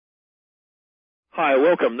Hi,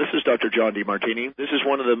 welcome. This is Dr. John DeMartini. This is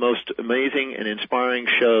one of the most amazing and inspiring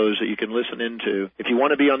shows that you can listen into. If you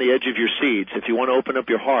want to be on the edge of your seats, if you want to open up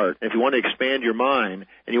your heart, if you want to expand your mind,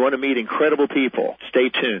 and you want to meet incredible people, stay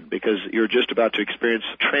tuned because you're just about to experience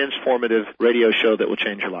a transformative radio show that will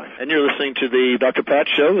change your life. And you're listening to the Dr. Pat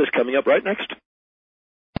Show that's coming up right next.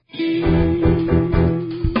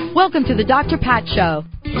 Welcome to the Dr. Pat Show.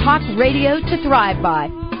 Talk radio to thrive by.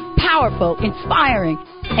 Powerful, inspiring,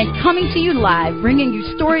 and coming to you live, bringing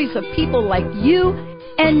you stories of people like you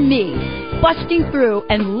and me, busting through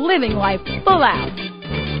and living life full out.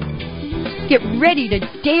 Get ready to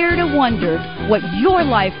dare to wonder what your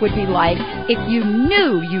life would be like if you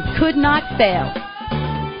knew you could not fail.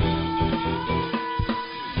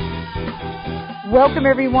 Welcome,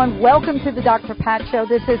 everyone. Welcome to the Dr. Pat Show.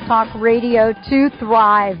 This is Talk Radio to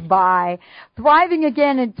Thrive by. Thriving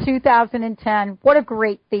again in 2010. What a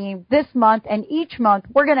great theme. This month and each month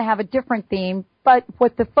we're going to have a different theme, but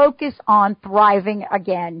with the focus on thriving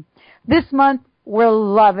again. This month we're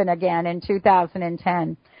loving again in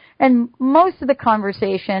 2010. And most of the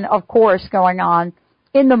conversation, of course, going on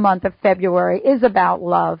in the month of February is about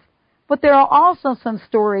love. But there are also some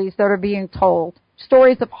stories that are being told.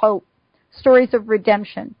 Stories of hope. Stories of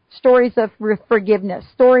redemption, stories of forgiveness,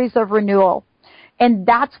 stories of renewal. And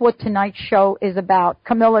that's what tonight's show is about.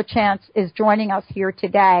 Camilla Chance is joining us here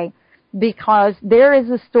today because there is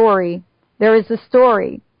a story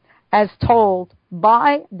as told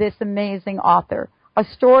by this amazing author, a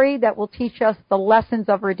story that will teach us the lessons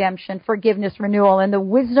of redemption, forgiveness, renewal, and the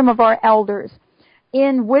wisdom of our elders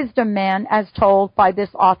in Wisdom Man as told by this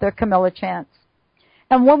author, Camilla Chance.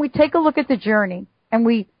 And when we take a look at the journey and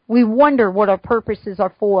we wonder what our purposes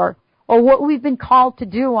are for or what we've been called to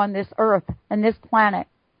do on this earth and this planet.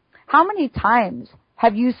 How many times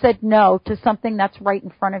have you said no to something that's right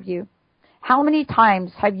in front of you? How many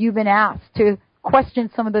times have you been asked to question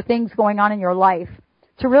some of the things going on in your life,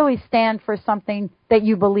 to really stand for something that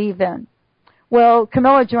you believe in? Well,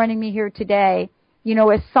 Camilla joining me here today,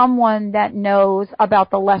 is someone that knows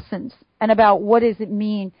about the lessons and about what it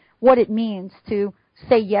means to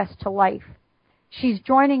say yes to life. She's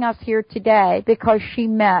joining us here today because she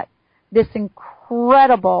met this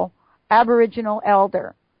incredible Aboriginal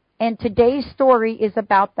elder. And today's story is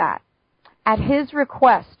about that. At his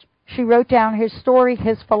request, she wrote down his story,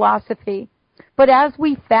 his philosophy. But as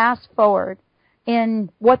we fast forward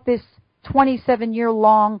in what this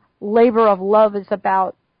 27-year-long labor of love is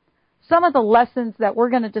about, some of the lessons that we're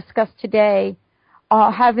going to discuss today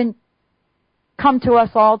haven't come to us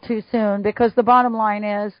all too soon, because the bottom line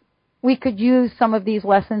is we could use some of these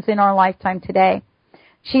lessons in our lifetime today.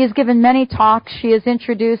 She has given many talks. She is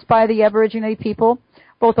introduced by the Aboriginal people,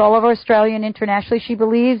 both all over Australia and internationally. She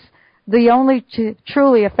believes the only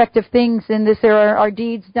truly effective things in this era are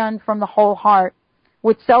deeds done from the whole heart,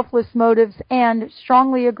 with selfless motives, and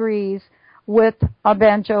strongly agrees with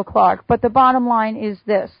Banjo Clark. But the bottom line is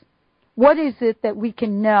this. What is it that we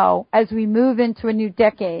can know as we move into a new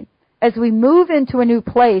decade, as we move into a new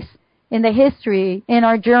place in the history, in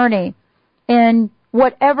our journey, in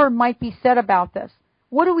whatever might be said about this?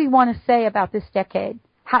 What do we want to say about this decade?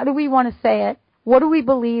 How do we want to say it? What do we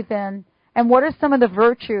believe in? And what are some of the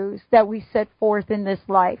virtues that we set forth in this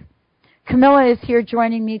life? Camilla is here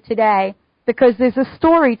joining me today because there's a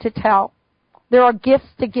story to tell. There are gifts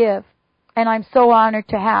to give. And I'm so honored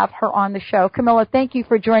to have her on the show. Camilla, thank you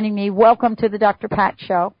for joining me. Welcome to the Dr. Pat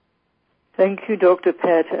Show. Thank you, Dr.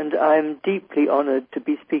 Pat, and I'm deeply honored to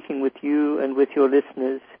be speaking with you and with your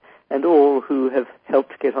listeners and all who have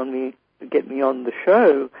helped get me on the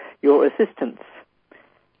show, your assistants.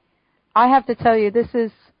 I have to tell you, this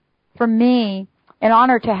is, for me, an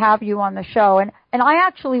honor to have you on the show. And I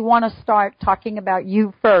actually want to start talking about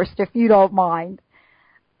you first, if you don't mind.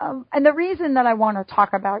 And the reason that I want to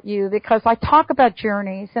talk about you, because I talk about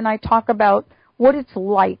journeys and I talk about what it's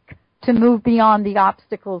like to move beyond the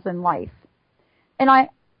obstacles in life. And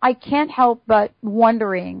I can't help but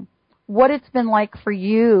wondering what it's been like for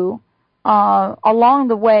you along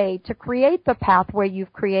the way to create the pathway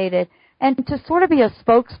you've created and to sort of be a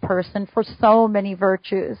spokesperson for so many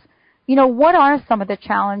virtues. What are some of the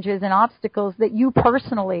challenges and obstacles that you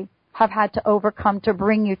personally have had to overcome to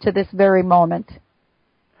bring you to this very moment?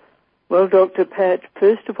 Well, Dr. Pat,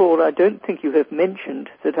 first of all, I don't think you have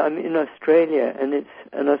mentioned that I'm in Australia, and it's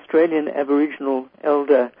an Australian Aboriginal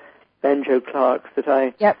elder, Banjo Clark, that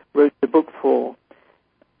I wrote the book for.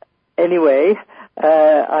 Anyway,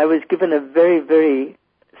 I was given a very, very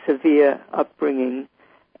severe upbringing,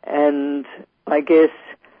 and I guess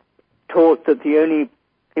taught that the only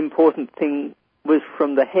important thing was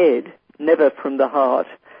from the head, never from the heart.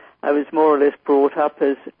 I was more or less brought up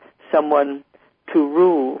as someone to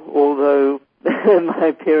rule, although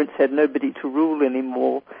my parents had nobody to rule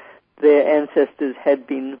anymore. Their ancestors had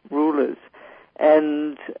been rulers.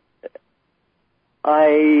 And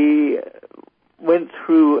I went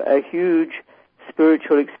through a huge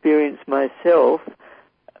spiritual experience myself,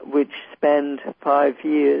 which spanned 5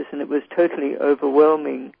 years, and it was totally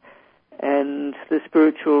overwhelming. And the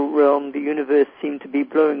spiritual realm, the universe, seemed to be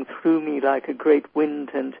blowing through me like a great wind,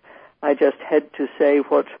 and I just had to say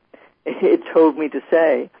what it told me to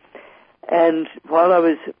say. And while I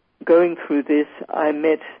was going through this, I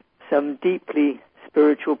met some deeply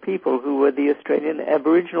spiritual people who were the Australian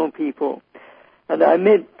Aboriginal people. And I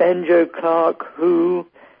met Banjo Clark, who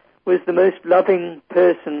was the most loving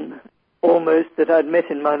person almost that I'd met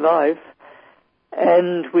in my life.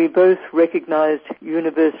 And we both recognized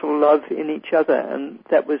universal love in each other, and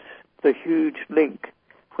that was the huge link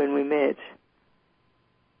when we met.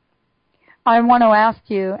 I want to ask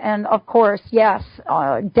you, and of course, yes,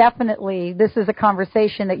 definitely, this is a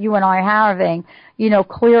conversation that you and I are having,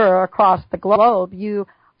 clearer across the globe. You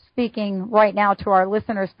speaking right now to our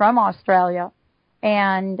listeners from Australia,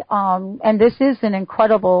 and this is an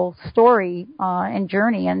incredible story and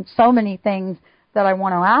journey, and so many things that I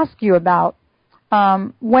want to ask you about.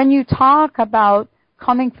 When you talk about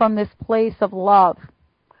coming from this place of love,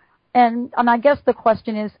 and I guess the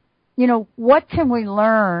question is, what can we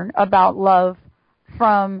learn about love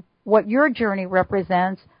from what your journey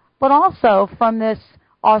represents, but also from this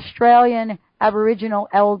Australian Aboriginal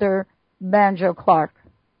elder, Banjo Clark?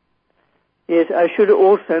 Yes, I should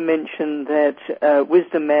also mention that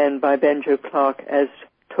Wisdom Man by Banjo Clark, as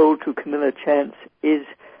told to Camilla Chance, is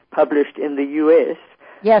published in the U.S.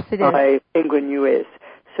 Yes, it is. By Penguin U.S.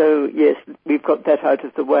 So, yes, we've got that out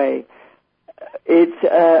of the way. It's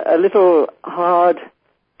a little hard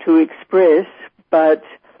to express, but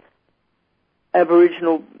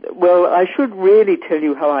Aboriginal, well, I should really tell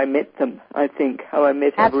you how I met them, I think, how I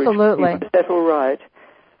met Aboriginal people. Is that all right?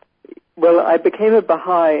 Well, I became a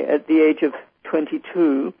Baha'i at the age of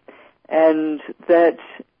 22, and that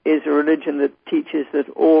is a religion that teaches that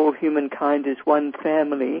all humankind is one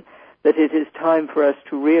family, that it is time for us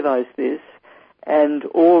to realize this, and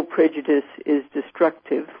all prejudice is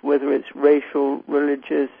destructive, whether it's racial,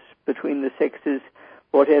 religious, between the sexes,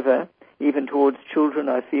 whatever, even towards children,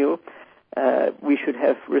 I feel. We should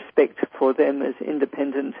have respect for them as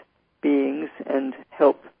independent beings and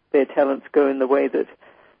help their talents go in the way that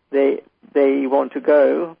they want to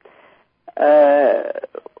go,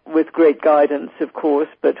 with great guidance, of course,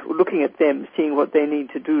 but looking at them, seeing what they need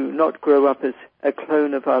to do, not grow up as a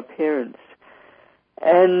clone of our parents.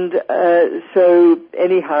 And so,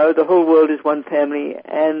 anyhow, the whole world is one family,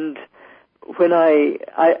 and when I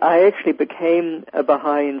actually became a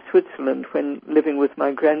Baha'i in Switzerland when living with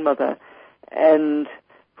my grandmother, and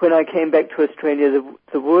when I came back to Australia,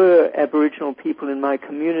 there were Aboriginal people in my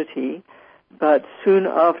community, but soon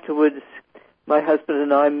afterwards, my husband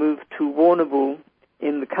and I moved to Warrnambool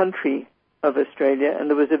in the country of Australia, and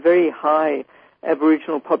there was a very high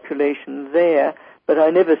Aboriginal population there, but I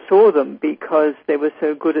never saw them because they were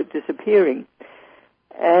so good at disappearing.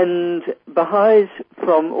 And Baha'is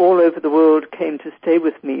from all over the world came to stay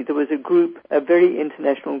with me. There was a group, a very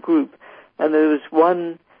international group, and there was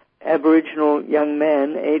one Aboriginal young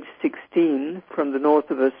man, aged 16, from the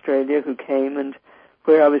north of Australia who came, and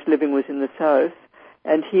where I was living was in the south,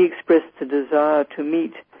 and he expressed the desire to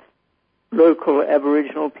meet local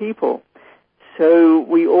Aboriginal people. So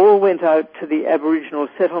we all went out to the Aboriginal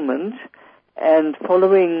settlement, and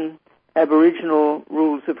following Aboriginal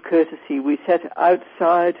rules of courtesy, we sat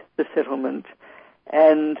outside the settlement,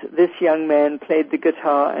 and this young man played the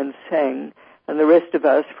guitar and sang, and the rest of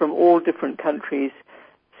us from all different countries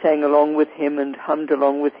sang along with him and hummed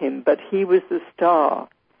along with him, but he was the star.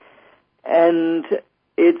 And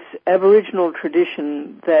it's Aboriginal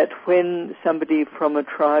tradition that when somebody from a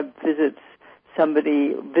tribe visits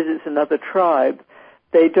another tribe,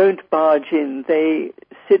 they don't barge in. They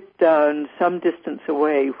sit down some distance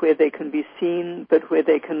away where they can be seen, but where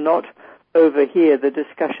they cannot overhear the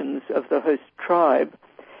discussions of the host tribe.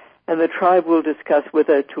 And the tribe will discuss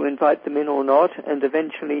whether to invite them in or not, and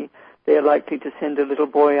eventually they are likely to send a little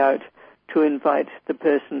boy out to invite the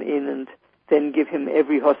person in and then give him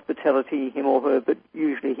every hospitality, him or her, but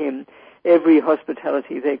usually him, every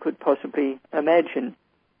hospitality they could possibly imagine.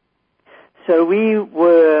 So we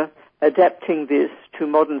were adapting this to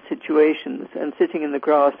modern situations and sitting in the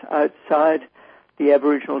grass outside the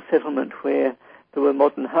Aboriginal settlement where there were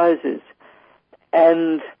modern houses.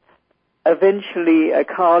 And eventually a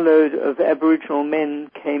carload of Aboriginal men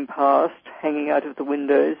came past, hanging out of the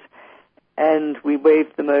windows, and we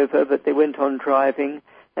waved them over, but they went on driving.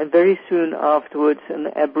 And very soon afterwards, an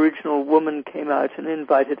Aboriginal woman came out and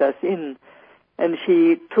invited us in. And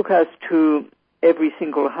she took us to every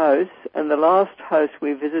single house, and the last house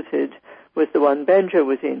we visited was the one Banjo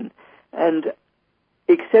was in. And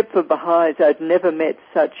except for Baha'is, I'd never met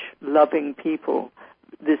such loving people.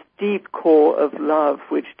 This deep core of love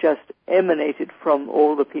which just emanated from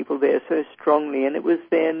all the people there so strongly, and it was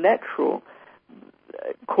their natural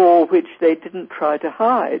core which they didn't try to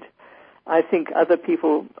hide. I think other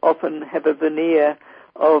people often have a veneer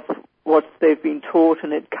of what they've been taught,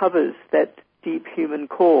 and it covers that deep human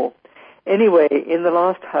core. Anyway, in the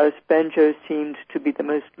last house, Banjo seemed to be the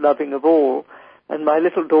most loving of all, and my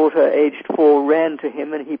little daughter, aged 4, ran to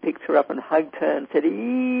him, and he picked her up and hugged her and said,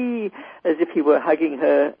 "Ee," as if he were hugging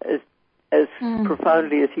her as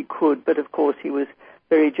profoundly as he could, but of course he was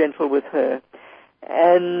very gentle with her.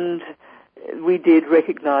 And we did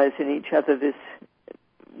recognize in each other this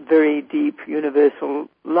very deep universal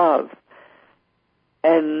love.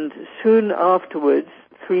 And soon afterwards,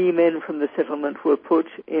 3 men from the settlement were put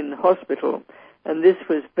in hospital, and this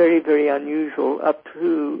was very, very unusual. Up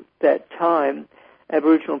to that time,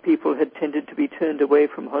 Aboriginal people had tended to be turned away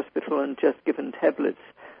from hospital and just given tablets,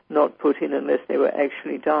 not put in unless they were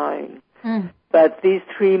actually dying. But these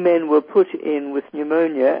 3 men were put in with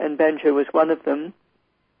pneumonia, and Banjo was one of them.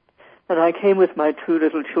 And I came with my 2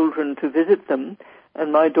 little children to visit them,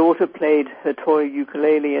 and my daughter played her toy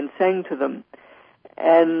ukulele and sang to them.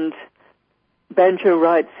 And Banjo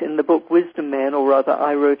writes in the book Wisdom Man, or rather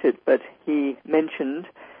I wrote it, but he mentioned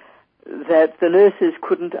that the nurses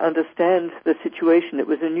couldn't understand the situation. It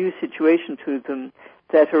was a new situation to them,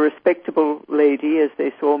 that a respectable lady, as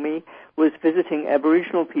they saw me, was visiting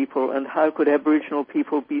Aboriginal people, and how could Aboriginal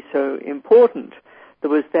people be so important? There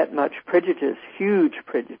was that much prejudice, huge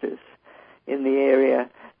prejudice in the area,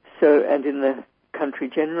 and in the country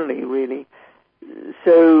generally, really.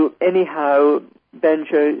 So anyhow,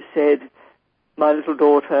 Banjo said, my little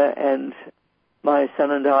daughter and my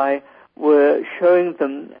son and I were showing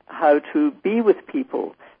them how to be with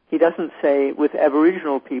people. He doesn't say with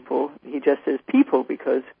Aboriginal people, he just says people,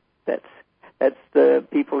 because that's the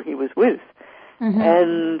people he was with.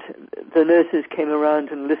 And the nurses came around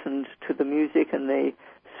and listened to the music, and they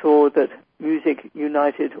saw that music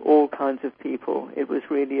united all kinds of people. It was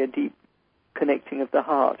really a deep connecting of the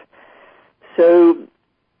heart. So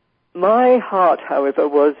my heart, however,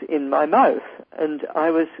 was in my mouth, and I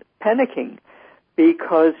was panicking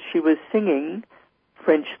because she was singing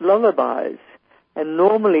French lullabies. And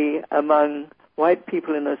normally among white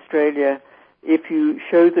people in Australia, if you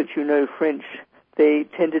show that you know French, they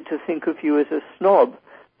tended to think of you as a snob,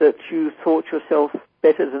 that you thought yourself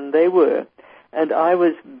better than they were. And I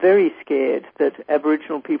was very scared that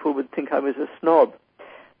Aboriginal people would think I was a snob.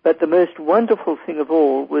 But the most wonderful thing of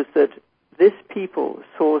all was that this people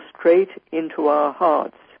saw straight into our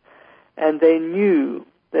hearts, and they knew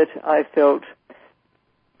that I felt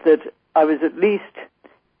that I was at least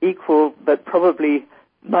equal, but probably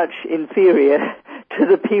much inferior to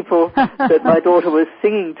the people that my daughter was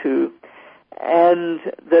singing to, and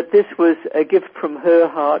that this was a gift from her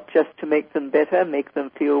heart just to make them better, make them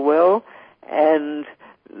feel well, and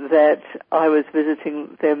that I was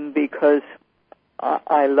visiting them because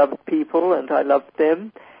I loved people and I loved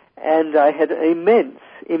them, and I had immense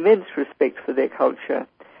respect for their culture.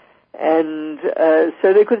 And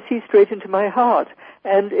so they could see straight into my heart.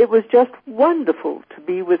 And it was just wonderful to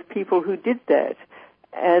be with people who did that.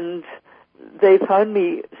 And they found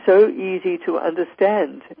me so easy to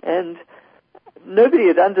understand. And nobody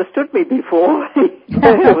had understood me before. It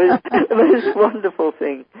was the most wonderful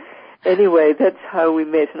thing. Anyway, that's how we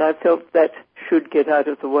met, and I felt that should get out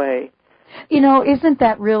of the way. You know, isn't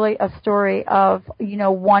that really a story of,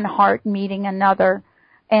 one heart meeting another?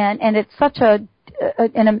 And it's such an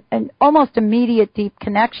almost immediate deep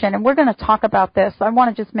connection. And we're going to talk about this. I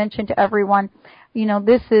want to just mention to everyone,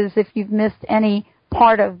 this is, if you've missed any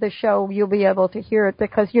part of the show, you'll be able to hear it,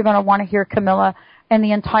 because you're going to want to hear Camilla and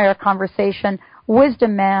the entire conversation.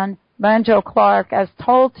 Wisdom Man, Banjo Clark, as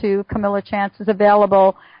told to Camilla Chance, is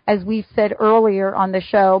available, as we've said earlier on the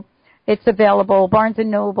show. It's available, Barnes &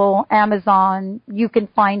 Noble, Amazon. You can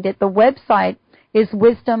find it. The website is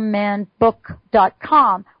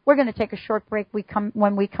wisdommanbook.com. We're going to take a short break.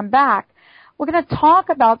 When we come back, we're going to talk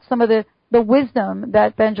about some of the wisdom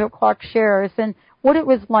that Banjo Clark shares and what it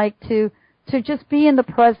was like to just be in the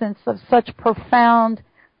presence of such profound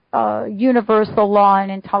universal law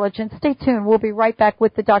and intelligence. Stay tuned. We'll be right back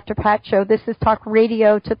with the Dr. Pat Show. This is Talk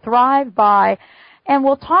Radio to Thrive By. And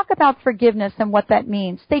we'll talk about forgiveness and what that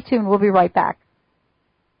means. Stay tuned. We'll be right back.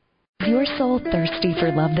 Is your soul thirsty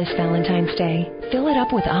for love this Valentine's Day? Fill it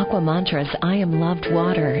up with Aqua Mantra's I Am Loved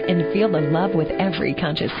water and feel the love with every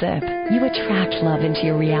conscious sip. You attract love into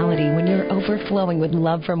your reality when you're overflowing with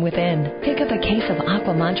love from within. Pick up a case of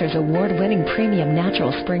Aqua Mantra's award-winning premium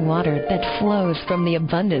natural spring water that flows from the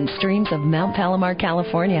abundant streams of Mount Palomar,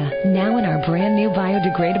 California. Now in our brand new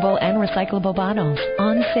biodegradable and recyclable bottles.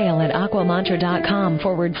 On sale at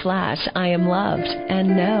aquamantra.com/I am loved.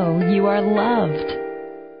 And know you are loved.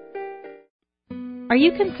 Are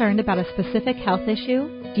you concerned about a specific health issue?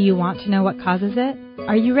 Do you want to know what causes it?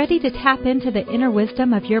 Are you ready to tap into the inner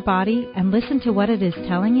wisdom of your body and listen to what it is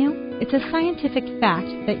telling you? It's a scientific fact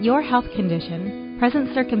that your health condition,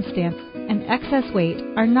 present circumstance, and excess weight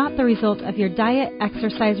are not the result of your diet,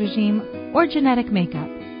 exercise regime, or genetic makeup.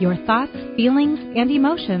 Your thoughts, feelings, and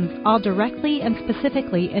emotions all directly and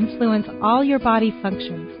specifically influence all your body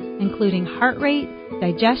functions, including heart rate,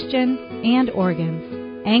 digestion, and organs.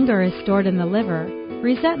 Anger is stored in the liver,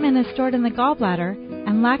 resentment is stored in the gallbladder,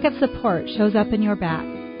 and lack of support shows up in your back.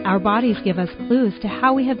 Our bodies give us clues to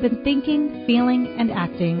how we have been thinking, feeling, and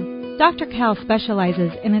acting. Dr. Cal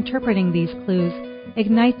specializes in interpreting these clues,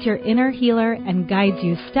 ignites your inner healer, and guides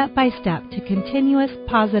you step by step to continuous,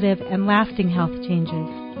 positive, and lasting health changes.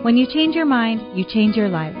 When you change your mind, you change your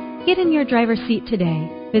life. Get in your driver's seat today.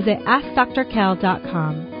 Visit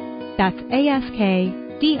AskDrKel.com. That's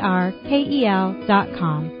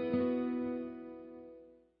AskDrKel.com.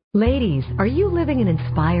 Ladies, are you living an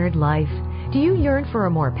inspired life? Do you yearn for a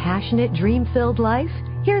more passionate, dream-filled life?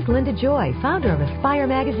 Here's Linda Joy, founder of Aspire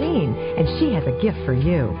Magazine, and she has a gift for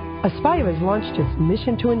you. Aspire has launched its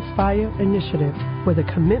Mission to Inspire initiative with a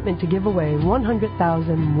commitment to give away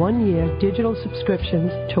 100,000 one-year digital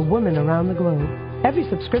subscriptions to women around the globe. Every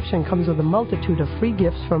subscription comes with a multitude of free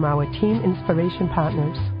gifts from our team inspiration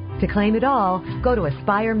partners. To claim it all, go to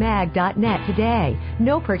aspiremag.net today.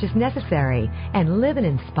 No purchase necessary. And live an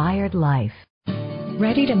inspired life.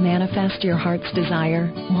 Ready to manifest your heart's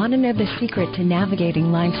desire? Want to know the secret to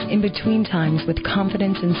navigating life's in-between times with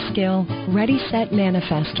confidence and skill? Ready, Set,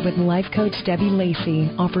 Manifest with life coach Debbie Lacey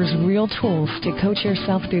offers real tools to coach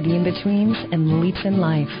yourself through the in-betweens and leaps in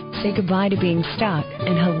life. Say goodbye to being stuck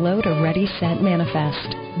and hello to Ready, Set,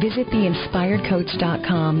 Manifest. Visit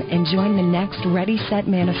theinspiredcoach.com and join the next Ready, Set,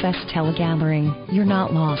 Manifest telegathering. You're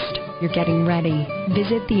not lost. You're getting ready.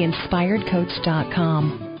 Visit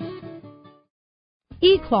theinspiredcoach.com.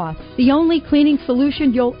 E-Cloth, the only cleaning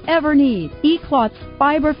solution you'll ever need. E-Cloth's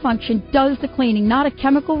fiber function does the cleaning, not a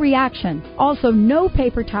chemical reaction. Also, no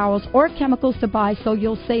paper towels or chemicals to buy, so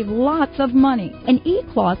you'll save lots of money. And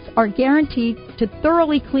E-Cloths are guaranteed to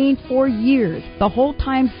thoroughly clean for years. The whole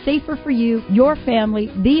time safer for you, your family,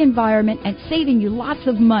 the environment, and saving you lots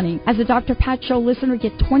of money. As a Dr. Pat Show listener,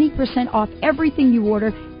 get 20% off everything you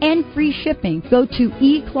order and free shipping. Go to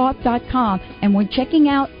ecloth.com and when checking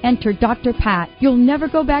out, enter Dr. Pat. You'll never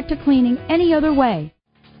go back to cleaning any other way.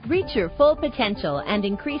 Reach your full potential and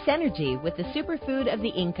increase energy with the superfood of the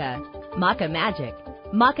Inca, Maca Magic.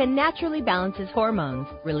 Maca naturally balances hormones,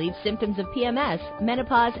 relieves symptoms of PMS,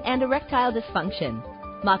 menopause, and erectile dysfunction.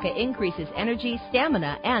 Maca increases energy,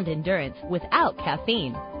 stamina, and endurance without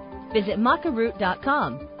caffeine. Visit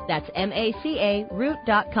macaroot.com. That's MACA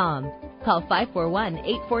root.com. Call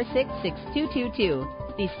 541-846-6222.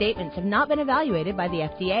 These statements have not been evaluated by the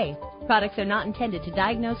FDA. Products are not intended to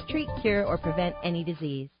diagnose, treat, cure, or prevent any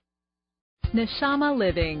disease. Neshama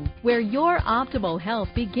Living, where your optimal health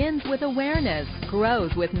begins with awareness,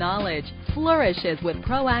 grows with knowledge, flourishes with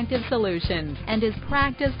proactive solutions, and is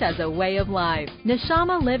practiced as a way of life.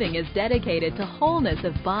 Neshama Living is dedicated to wholeness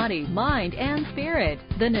of body, mind, and spirit.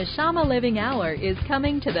 The Neshama Living Hour is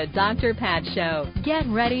coming to the Dr. Pat Show. Get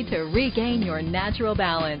ready to regain your natural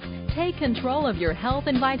balance. Take control of your health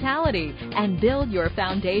and vitality and build your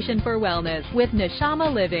foundation for wellness with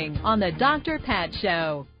Neshama Living on the Dr. Pat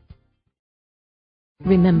Show.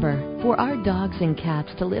 Remember, for our dogs and cats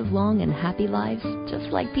to live long and happy lives,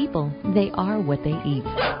 just like people, they are what they eat.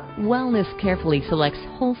 Wellness carefully selects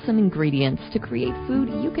wholesome ingredients to create food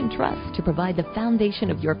you can trust to provide the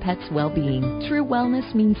foundation of your pet's well-being. True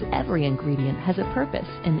wellness means every ingredient has a purpose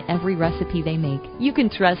in every recipe they make. You can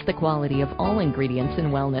trust the quality of all ingredients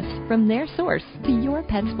in wellness, from their source to your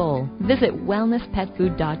pet's bowl. Visit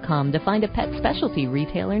wellnesspetfood.com to find a pet specialty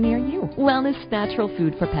retailer near you. Wellness natural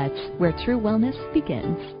food for pets, where true wellness begins.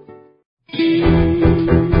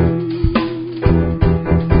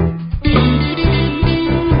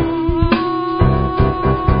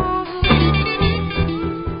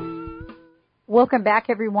 Welcome back,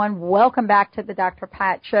 everyone. Welcome back to the Dr.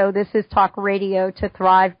 Pat Show. This is Talk Radio to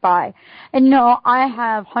Thrive By. And I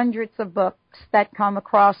have hundreds of books that come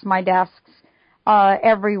across my desks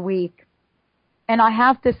every week. And I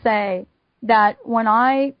have to say that when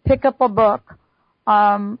I pick up a book,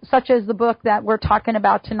 such as the book that we're talking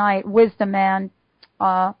about tonight, Wisdom Man,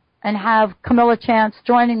 and have Camilla Chance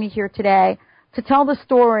joining me here today to tell the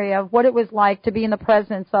story of what it was like to be in the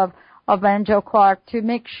presence of Banjo Clark, to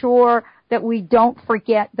make sure that we don't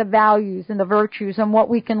forget the values and the virtues and what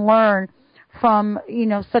we can learn from,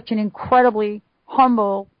 such an incredibly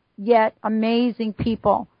humble yet amazing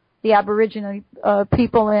people, the Aboriginal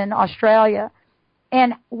people in Australia.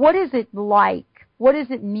 And what is it like? What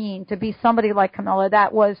does it mean to be somebody like Camilla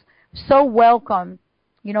that was so welcome,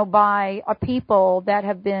 by a people that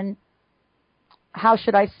have been, how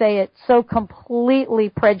should I say it, so completely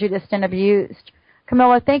prejudiced and abused?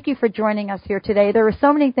 Camilla, thank you for joining us here today. There are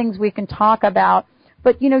so many things we can talk about,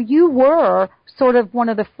 but, you were sort of one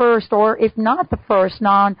of the first, or if not the first,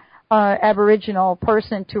 non-Aboriginal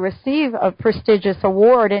person to receive a prestigious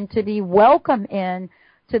award and to be welcome in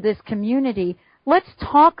to this community. Let's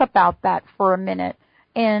talk about that for a minute.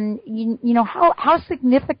 And, how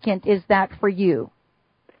significant is that for you?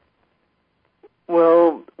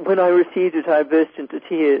 Well, when I received it, I burst into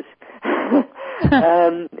tears.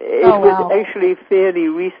 It was actually fairly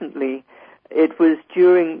recently. It was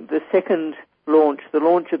during the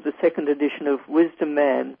launch of the second edition of Wisdom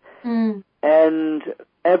Man. And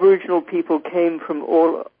Aboriginal people came from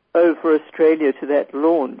all over Australia to that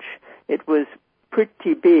launch. It was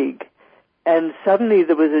pretty big. And suddenly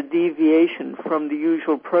there was a deviation from the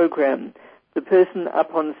usual program. The person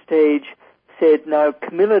up on stage said, now,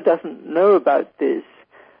 Camilla doesn't know about this,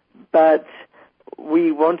 but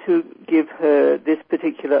we want to give her this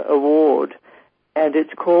particular award, and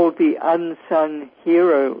it's called the Unsung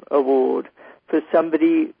Hero Award for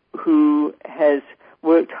somebody who has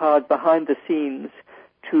worked hard behind the scenes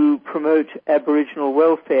to promote Aboriginal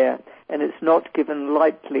welfare, and it's not given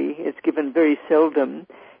lightly. It's given very seldom.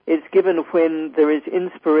 It's given when there is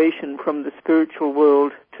inspiration from the spiritual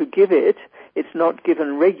world to give it. It's not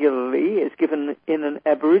given regularly. It's given in an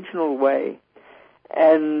Aboriginal way.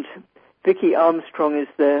 And Vicky Armstrong is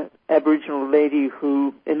the Aboriginal lady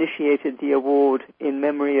who initiated the award in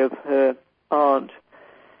memory of her aunt.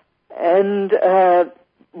 And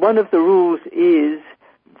one of the rules is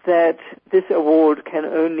that this award can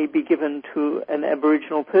only be given to an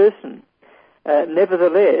Aboriginal person.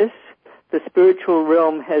 Nevertheless, the spiritual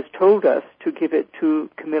realm has told us to give it to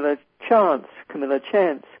Camilla Chance.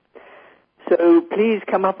 So please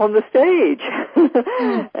come up on the stage.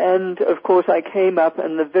 And, of course, I came up,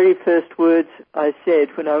 and the very first words I said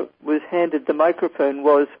when I was handed the microphone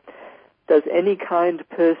was, does any kind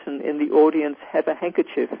person in the audience have a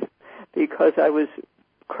handkerchief? Because I was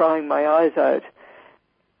crying my eyes out.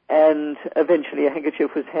 And eventually a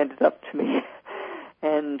handkerchief was handed up to me.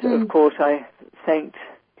 And, of course, I thanked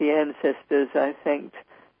the ancestors. I thanked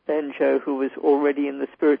Banjo, who was already in the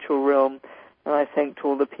spiritual realm, and I thanked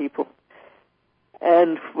all the people,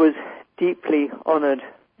 and was deeply honored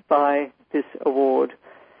by this award.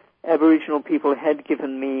 Aboriginal people had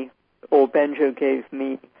given me, or Banjo gave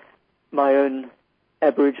me, my own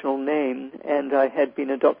Aboriginal name, and I had been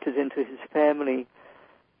adopted into his family.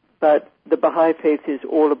 But the Baha'i faith is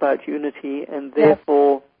all about unity, and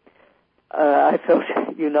therefore I felt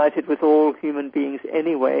united with all human beings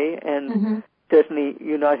anyway, and certainly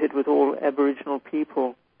united with all Aboriginal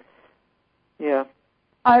people. Yeah.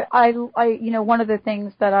 I one of the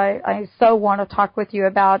things that I so want to talk with you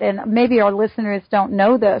about, and maybe our listeners don't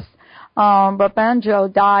know this, but Banjo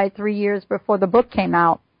died 3 years before the book came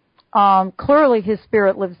out. Clearly his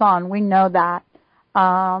spirit lives on. We know that.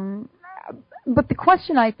 But the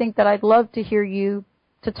question I think that I'd love to hear you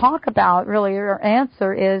to talk about, really, or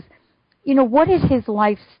answer is, what did his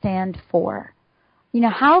life stand for?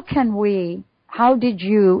 How did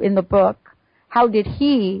you, in the book, how did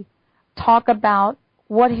he talk about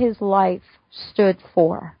what his life stood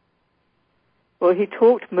for? Well, he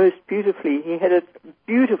talked most beautifully. He had a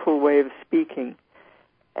beautiful way of speaking.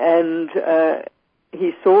 And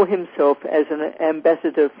he saw himself as an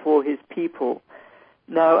ambassador for his people.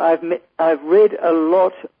 Now, I've read a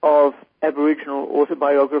lot of Aboriginal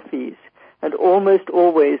autobiographies, and almost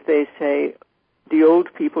always they say, the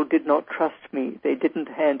old people did not trust me. They didn't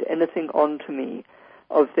hand anything on to me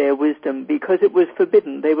of their wisdom because it was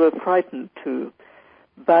forbidden. They were frightened too.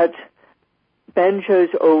 But Banjo's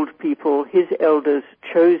old people, his elders,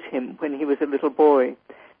 chose him when he was a little boy,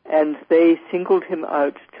 and they singled him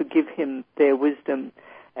out to give him their wisdom.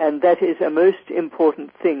 And that is a most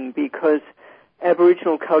important thing, because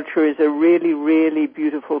Aboriginal culture is a really, really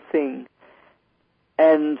beautiful thing.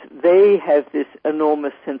 And they have this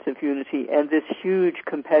enormous sense of unity and this huge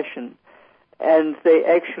compassion. and they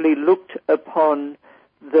actually looked upon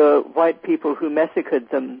the white people who massacred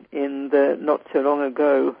them in the not so long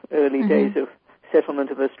ago early days of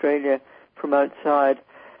settlement of Australia from outside.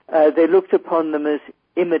 They looked upon them as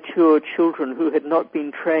immature children who had not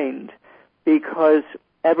been trained, because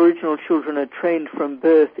Aboriginal children are trained from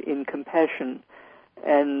birth in compassion,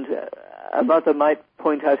 and a mother might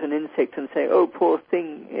point out an insect and say, "Oh, poor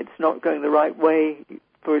thing, it's not going the right way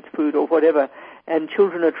for its food," or whatever. And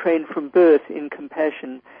children are trained from birth in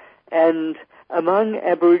compassion. And among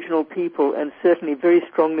Aboriginal people, and certainly very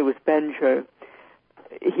strongly with Banjo,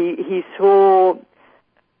 he saw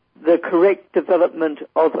the correct development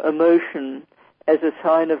of emotion as a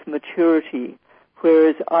sign of maturity,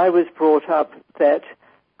 whereas I was brought up that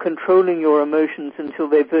controlling your emotions until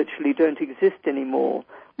they virtually don't exist anymore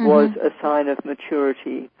was a sign of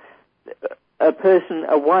maturity.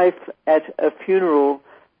 A wife at a funeral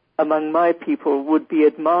among my people would be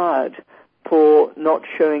admired for not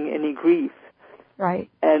showing any grief. Right.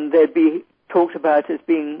 And they'd be talked about as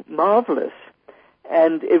being marvelous.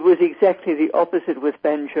 And it was exactly the opposite with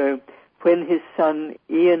Banjo. When his son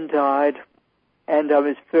Ian died, and I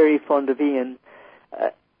was very fond of Ian,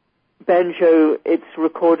 Banjo, it's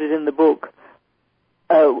recorded in the book,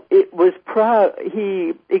 it was proud.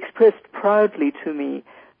 He expressed proudly to me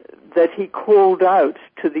that he called out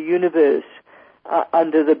to the universe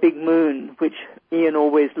under the big moon, which Ian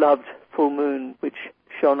always loved, full moon, which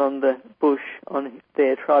shone on the bush on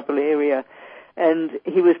their tribal area, and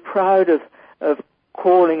he was proud of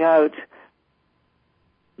calling out,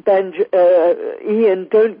 Ian,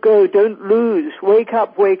 don't go, don't lose, wake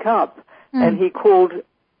up, wake up. And he called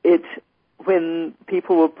it when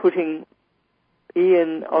people were putting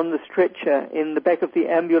Ian on the stretcher in the back of the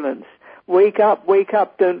ambulance, wake up,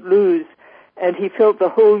 don't lose. And he felt the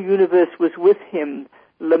whole universe was with him,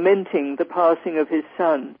 lamenting the passing of his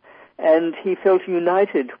son. And he felt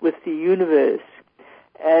united with the universe.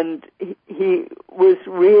 And he was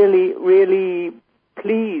really, really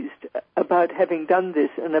pleased about having done this,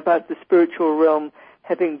 and about the spiritual realm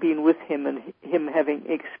having been with him and him having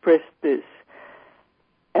expressed this.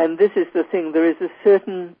 And this is the thing, there is a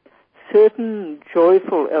certain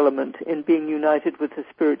joyful element in being united with the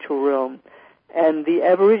spiritual realm. And the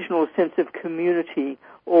Aboriginal sense of community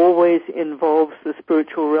always involves the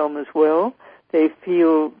spiritual realm as well. They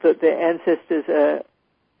feel that their ancestors are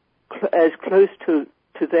as close to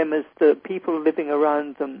them as the people living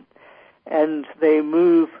around them. And they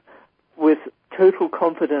move with total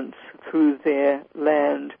confidence through their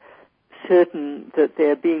land, certain that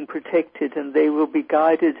they're being protected, and they will be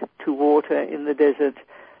guided to water in the desert.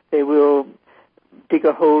 They will dig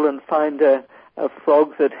a hole and find a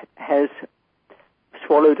frog that has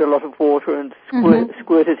swallowed a lot of water and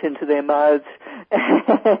squirt it into their mouths.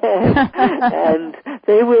 And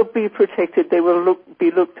they will be protected. They will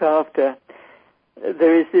be looked after.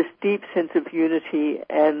 There is this deep sense of unity,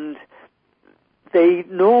 and they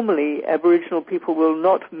normally, Aboriginal people, will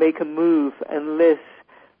not make a move unless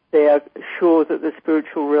they are sure that the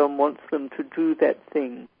spiritual realm wants them to do that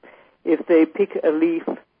thing. If they pick a leaf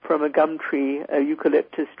from a gum tree, a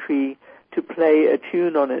eucalyptus tree, to play a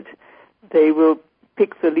tune on it, they will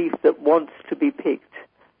pick the leaf that wants to be picked.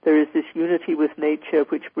 There is this unity with nature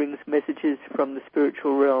which brings messages from the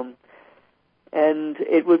spiritual realm. And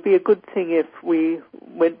it would be a good thing if we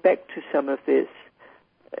went back to some of this.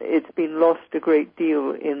 It's been lost a great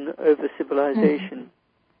deal in over-civilization.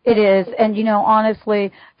 It is. And,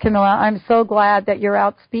 honestly, Camilla, I'm so glad that you're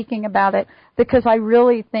out speaking about it, because I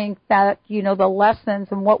really think that, the lessons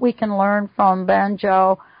and what we can learn from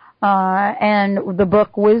Banjo and the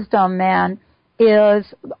book Wisdom Man are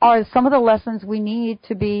some of the lessons we need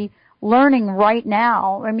to be learning right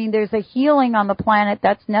now. I mean, there's a healing on the planet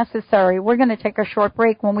that's necessary. We're going to take a short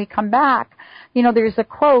break. When we come back, there's a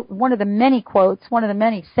quote, one of the many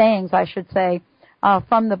sayings, I should say,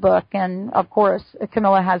 from the book. And, of course,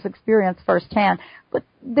 Camilla has experience firsthand. But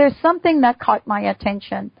there's something that caught my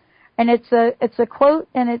attention. And it's a quote,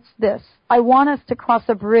 and it's this: I want us to cross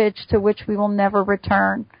a bridge to which we will never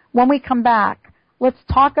return. When we come back, let's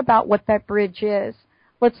talk about what that bridge is.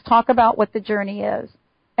 Let's talk about what the journey is.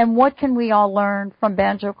 And what can we all learn from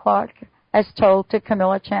Banjo Clark, as told to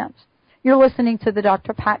Camilla Chance? You're listening to the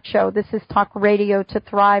Dr. Pat Show. This is Talk Radio to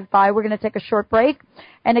Thrive By. We're going to take a short break.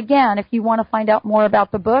 And again, if you want to find out more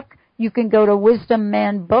about the book, you can go to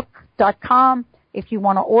wisdommanbook.com. If you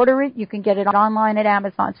want to order it, you can get it online at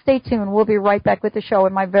Amazon. Stay tuned. We'll be right back with the show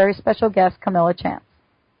with my very special guest, Camilla Chance.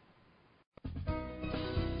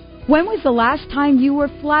 When was the last time you were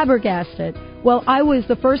flabbergasted? Well, I was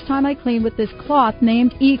the first time I cleaned with this cloth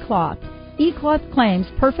named E-Cloth. eCloth claims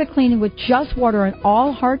perfect cleaning with just water on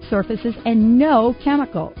all hard surfaces and no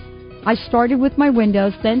chemicals. I started with my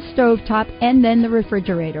windows, then stovetop, and then the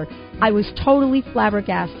refrigerator. I was totally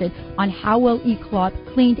flabbergasted on how well eCloth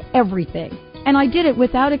cleaned everything. And I did it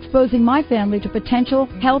without exposing my family to potential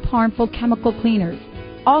health-harmful chemical cleaners.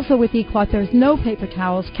 Also with eCloth, there's no paper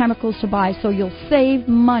towels, chemicals to buy, so you'll save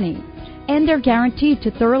money. And they're guaranteed to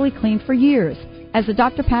thoroughly clean for years. As a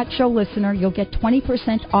Dr. Pat Show listener, you'll get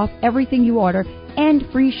 20% off everything you order and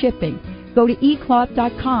free shipping. Go to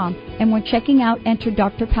eCloth.com, and when checking out, enter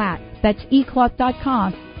Dr. Pat. That's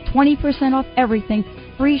eCloth.com, 20% off everything,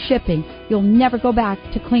 free shipping. You'll never go back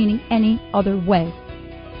to cleaning any other way.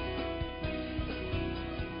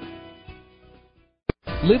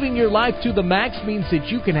 Living your life to the max means that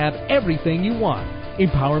you can have everything you want.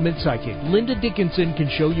 Empowerment Psychic Linda Dickinson can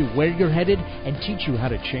show you where you're headed and teach you how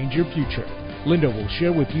to change your future. Linda will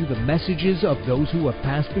share with you the messages of those who have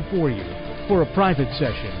passed before you. For a private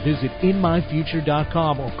session, visit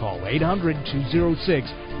InMyFuture.com or call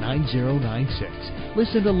 800-206-9096.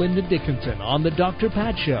 Listen to Linda Dickinson on The Dr.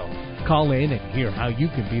 Pat Show. Call in and hear how you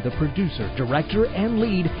can be the producer, director, and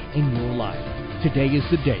lead in your life. Today is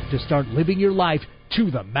the day to start living your life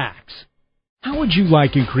to the max. How would you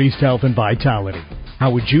like increased health and vitality?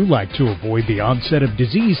 How would you like to avoid the onset of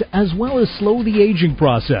disease as well as slow the aging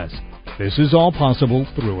process? This is all possible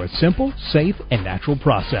through a simple, safe, and natural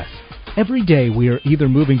process. Every day we are either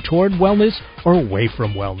moving toward wellness or away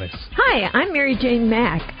from wellness. Hi, I'm Mary Jane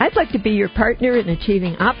Mack. I'd like to be your partner in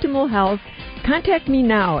achieving optimal health. Contact me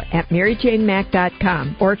now at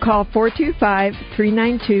maryjanemack.com or call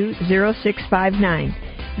 425-392-0659.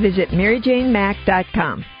 Visit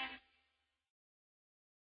maryjanemack.com.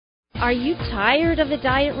 Are you tired of the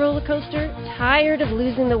diet roller coaster? Tired of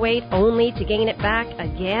losing the weight only to gain it back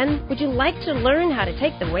again? Would you like to learn how to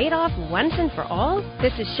take the weight off once and for all?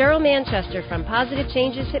 This is Cheryl Manchester from Positive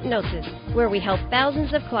Changes Hypnosis, where we help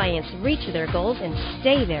thousands of clients reach their goals and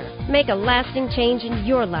stay there. Make a lasting change in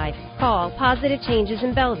your life. Call Positive Changes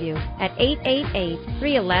in Bellevue at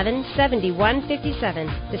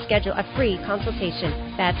 888-311-7157 to schedule a free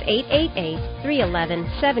consultation. That's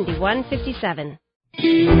 888-311-7157.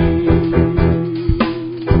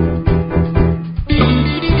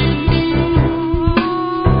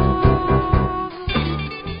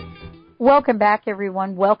 Welcome back,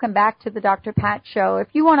 everyone. Welcome back to the Dr. Pat Show. If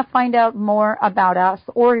you want to find out more about us,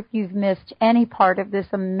 or if you've missed any part of this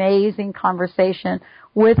amazing conversation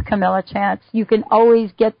with Camilla Chance, you can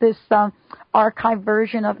always get this archive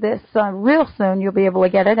version of this real soon. You'll be able to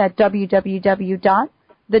get it at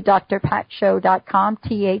www.thedrpatshow.com,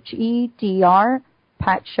 THEDR,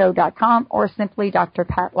 patshow.com, or simply Dr.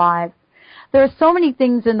 Pat Live. There are so many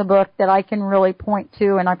things in the book that I can really point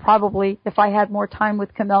to, and I probably, if I had more time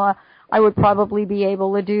with Camilla, I would probably be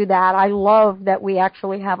able to do that. I love that we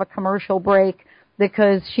actually have a commercial break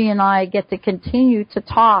because she and I get to continue to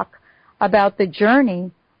talk about the journey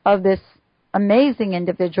of this amazing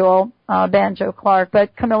individual, Banjo Clark.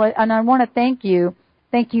 But Camilla, and I want to thank you.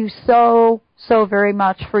 Thank you so very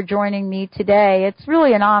much for joining me today. It's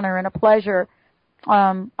really an honor and a pleasure.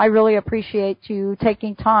 I really appreciate you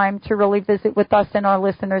taking time to really visit with us and our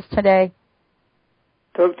listeners today.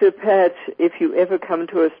 Dr. Pat, if you ever come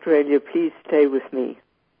to Australia, please stay with me.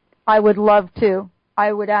 I would love to.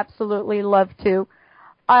 I would absolutely love to.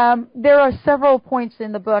 There are several points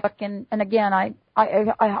in the book, and again, I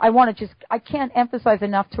want to I can't emphasize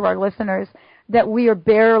enough to our listeners that we are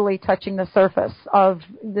barely touching the surface of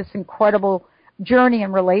this incredible journey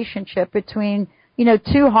and relationship between,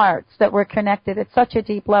 two hearts that were connected at such a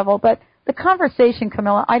deep level. But the conversation,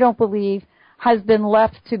 Camilla, I don't believe has been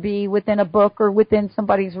left to be within a book or within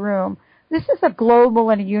somebody's room. This is a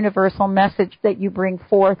global and a universal message that you bring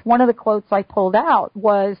forth. One of the quotes I pulled out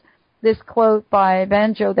was this quote by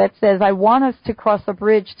Banjo that says, "I want us to cross a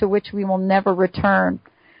bridge to which we will never return."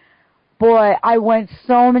 Boy, I went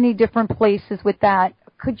so many different places with that.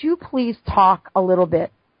 Could you please talk a little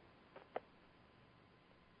bit?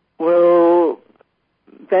 Well,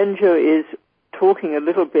 Banjo is talking a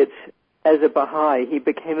little bit as a Baha'i. He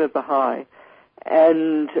became a Baha'i.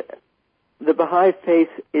 And the Baha'i faith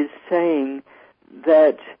is saying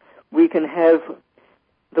that we can have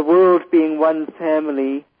the world being one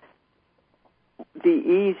family the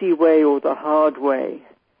easy way or the hard way.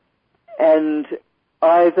 And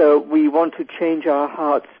either we want to change our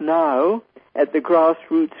hearts now at the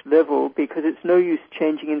grassroots level, because it's no use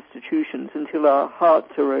changing institutions until our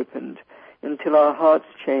hearts are opened, until our hearts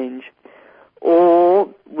change, or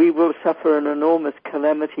we will suffer an enormous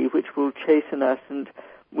calamity which will chasten us, and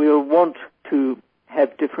we'll want to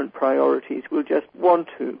have different priorities. We'll just want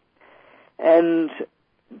to. And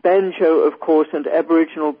banjo, of course, and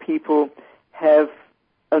Aboriginal people have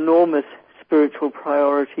enormous spiritual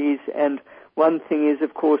priorities, and one thing is,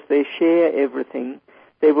 of course, they share everything.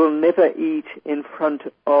 They will never eat in front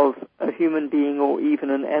of a human being or even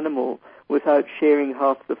an animal without sharing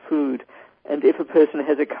half the food. And if a person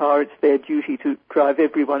has a car, it's their duty to drive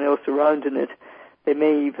everyone else around in it. They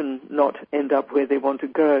may even not end up where they want to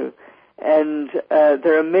go. And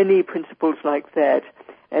there are many principles like that.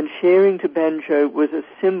 And sharing to banjo was a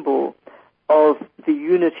symbol of the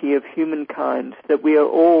unity of humankind, that we are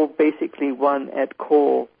all basically one at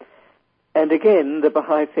core. And again, the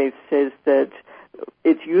Baha'i faith says that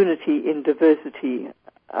it's unity in diversity.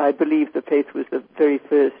 I believe the faith was the very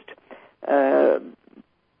first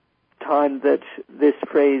time that this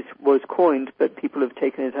phrase was coined, but people have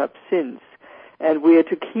taken it up since. And we are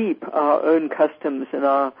to keep our own customs and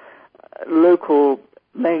our local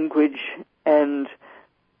language and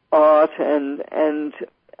art and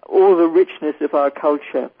all the richness of our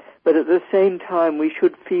culture. But at the same time, we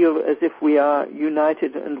should feel as if we are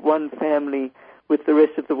united and one family with the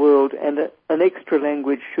rest of the world, and an extra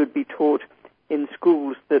language should be taught in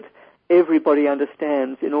schools that everybody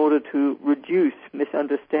understands in order to reduce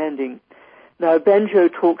misunderstanding. Now, banjo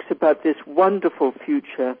talks about this wonderful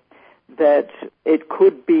future that it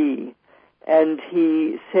could be, and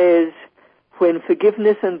he says, when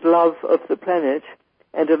forgiveness and love of the planet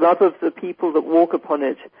and a love of the people that walk upon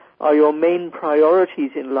it are your main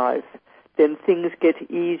priorities in life, then things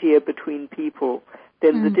get easier between people.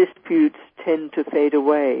 Then the disputes tend to fade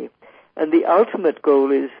away. And the ultimate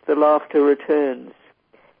goal is the laughter returns.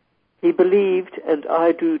 He believed, and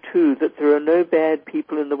I do too, that there are no bad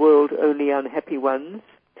people in the world, only unhappy ones.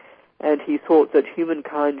 And he thought that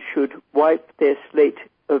humankind should wipe their slate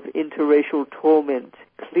of interracial torment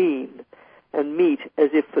clean and meet as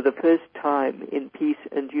if for the first time in peace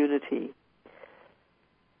and unity.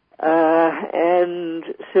 And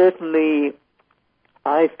certainly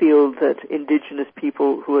I feel that indigenous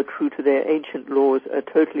people who are true to their ancient laws are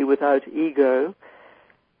totally without ego.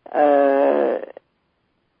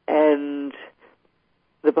 And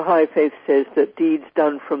the Baha'i faith says that deeds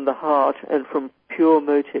done from the heart and from pure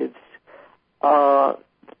motives are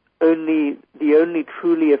the only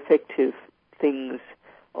truly effective things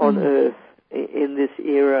on earth in this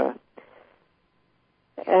era.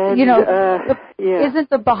 And, isn't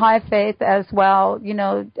the Baha'i faith as well,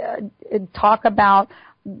 talk about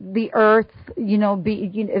the earth,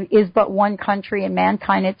 is but one country and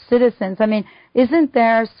mankind its citizens? I mean, isn't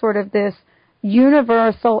there sort of this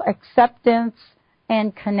universal acceptance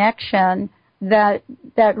and connection that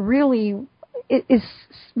really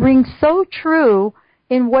rings so true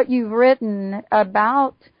in what you've written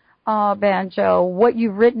about banjo, what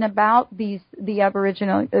you've written about the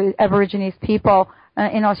Aborigines people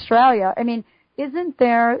in Australia? I mean, isn't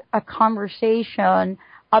there a conversation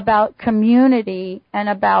about community and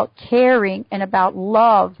about caring and about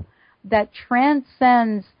love that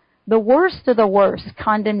transcends the worst of the worst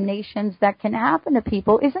condemnations that can happen to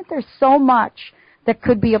people? Isn't there so much that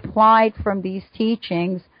could be applied from these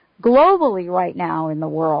teachings globally right now in the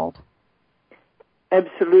world?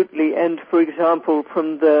 Absolutely. And, for example,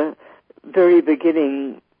 from the very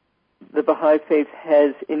beginning, the Baha'i faith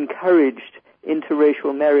has encouraged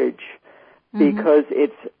interracial marriage because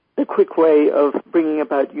it's a quick way of bringing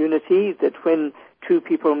about unity, that when two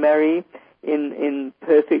people marry in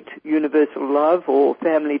perfect universal love or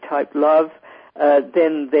family-type love,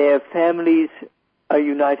 then their families are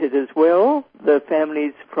united as well, the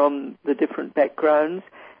families from the different backgrounds,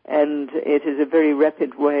 and it is a very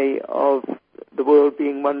rapid way of the world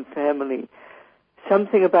being one family.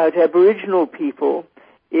 Something about Aboriginal people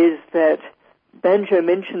is that Banjo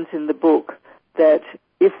mentions in the book that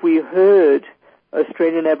if we heard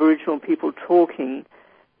Australian Aboriginal people talking,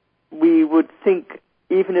 we would think,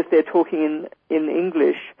 even if they're talking in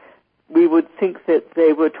English, we would think that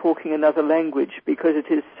they were talking another language because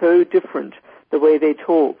it is so different the way they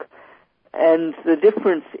talk. And the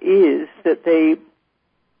difference is that they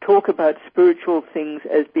talk about spiritual things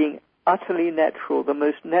as being utterly natural, the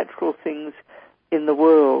most natural things in the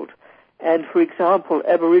world. And, for example,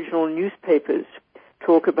 Aboriginal newspapers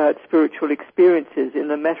talk about spiritual experiences in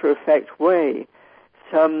a matter-of-fact way.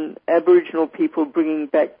 Some Aboriginal people bringing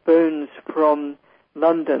back bones from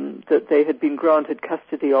London that they had been granted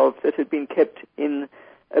custody of, that had been kept in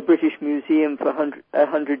a British museum for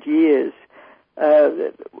 100 years.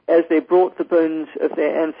 As they brought the bones of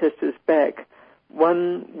their ancestors back,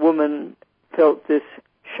 one woman felt this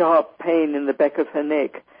sharp pain in the back of her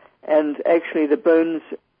neck, and actually the bones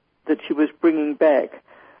that she was bringing back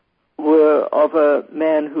were of a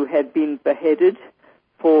man who had been beheaded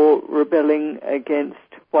for rebelling against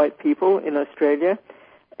white people in Australia,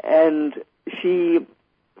 and she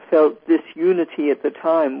felt this unity at the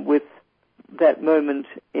time with that moment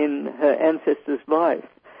in her ancestor's life.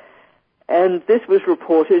 And this was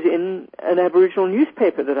reported in an Aboriginal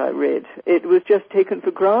newspaper that I read. It was just taken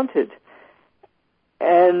for granted.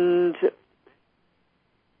 And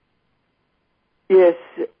yes,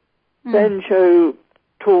 Banjo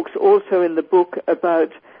talks also in the book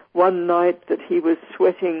about one night that he was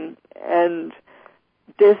sweating and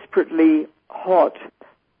desperately hot,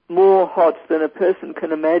 more hot than a person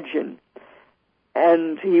can imagine.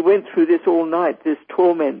 And he went through this all night, this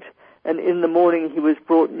torment. And in the morning he was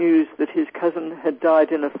brought news that his cousin had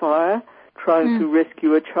died in a fire trying to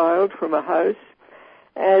rescue a child from a house.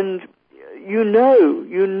 And you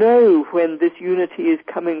know when this unity is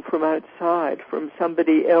coming from outside, from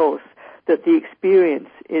somebody else, that the experience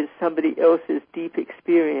is somebody else's deep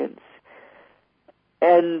experience.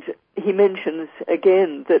 And he mentions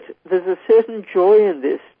again that there's a certain joy in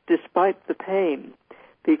this despite the pain,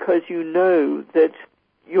 because you know that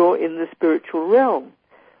you're in the spiritual realm,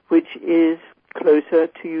 which is closer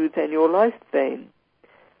to you than your life vein.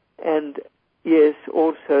 And yes,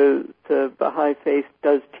 also the Baha'i faith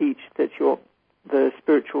does teach that the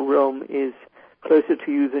spiritual realm is closer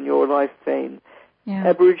to you than your life vein. Yeah.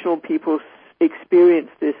 Aboriginal people experience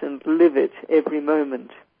this and live it every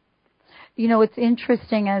moment. You know, it's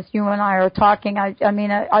interesting as you and I are talking. I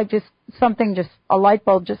mean, a light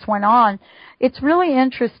bulb just went on. It's really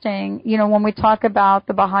interesting, you know, when we talk about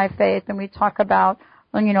the Baha'i faith and we talk about,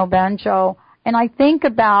 you know, Banjo, and I think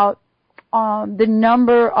about the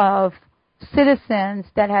number of citizens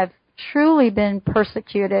that have truly been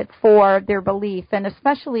persecuted for their belief, and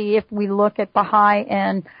especially if we look at Baha'i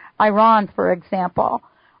in Iran, for example.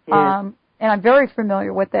 Yeah. And I'm very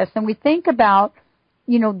familiar with this. And we think about,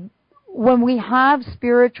 you know, when we have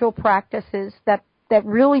spiritual practices that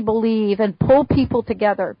really believe and pull people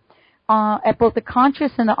together at both the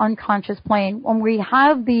conscious and the unconscious plane, when we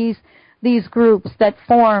have these groups that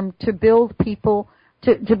form to build people,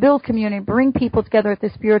 to build community, bring people together at the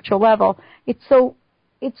spiritual level, it's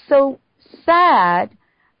so sad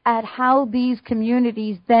at how these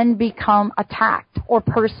communities then become attacked or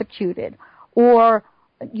persecuted, or,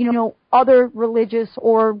 you know, other religious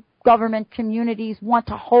or government communities want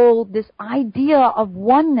to hold this idea of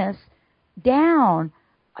oneness down.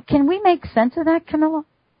 Can we make sense of that, Camilla?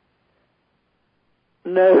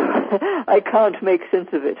 No, I can't make sense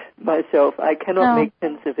of it myself. I cannot make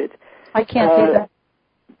sense of it. I can't do that.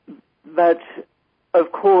 But,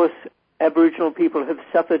 of course, Aboriginal people have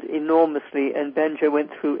suffered enormously, and Banjo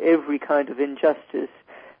went through every kind of injustice,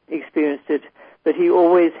 experienced it. But he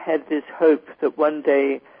always had this hope that one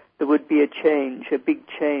day there would be a change, a big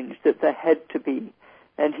change, that there had to be.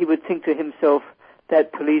 And he would think to himself,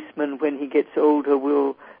 that policeman, when he gets older,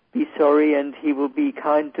 will be sorry and he will be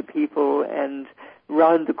kind to people, and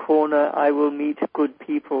round the corner I will meet good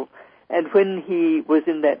people. And when he was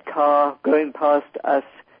in that car going past us,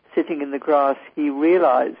 sitting in the grass, he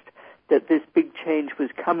realized that this big change was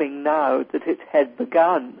coming now, that it had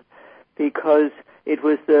begun, because it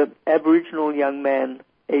was the Aboriginal young man,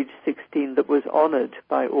 age 16, that was honored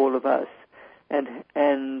by all of us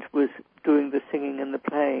and was doing the singing and the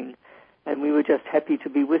playing. And we were just happy to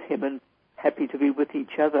be with him and happy to be with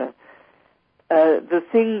each other. The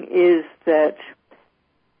thing is that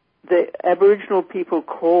the Aboriginal people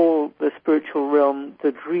call the spiritual realm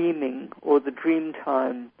the dreaming or the dream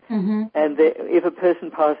time. Mm-hmm. And if a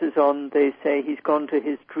person passes on, they say he's gone to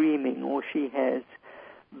his dreaming, or she has.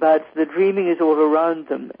 But the dreaming is all around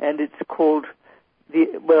them, and it's called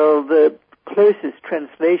the closest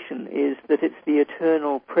translation is that it's the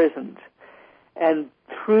eternal present. And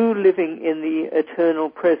through living in the eternal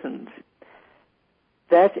present,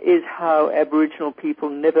 that is how Aboriginal people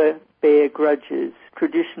never bear grudges.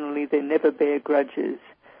 Traditionally, they never bear grudges.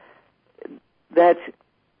 That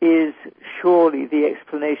is surely the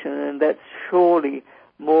explanation, and that's surely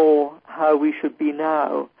more how we should be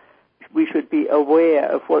now. We should be aware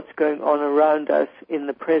of what's going on around us in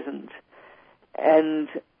the present. And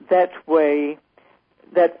that way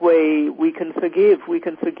we can forgive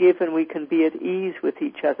and we can be at ease with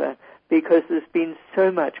each other, because there's been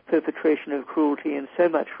so much perpetration of cruelty and so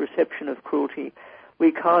much reception of cruelty.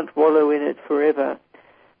 We can't wallow in it forever.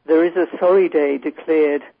 There is a sorry day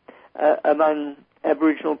declared among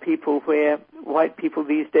Aboriginal people where white people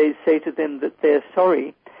these days say to them that they're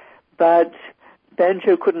sorry, but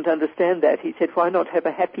Banjo couldn't understand that. He said, why not have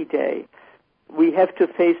a happy day? We have to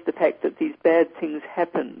face the fact that these bad things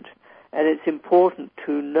happened, and it's important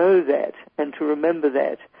to know that and to remember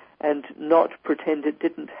that and not pretend it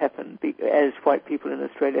didn't happen, as white people in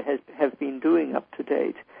Australia have been doing up to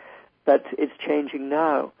date. But it's changing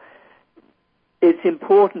now. It's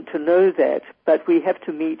important to know that, but we have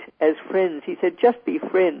to meet as friends. He said, just be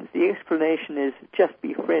friends. The explanation is just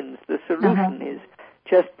be friends. The solution is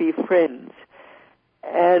just be friends.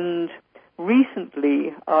 And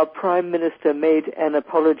recently, our Prime Minister made an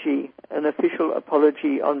apology, an official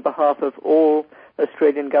apology on behalf of all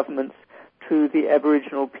Australian governments to the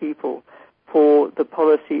Aboriginal people for the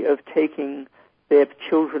policy of taking their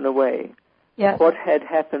children away. Yes. What had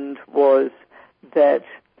happened was that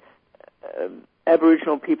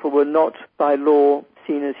Aboriginal people were not by law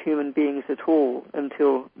seen as human beings at all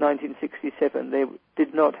until 1967. They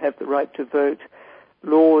did not have the right to vote.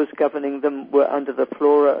 Laws governing them were under the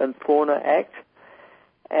Flora and Fauna Act.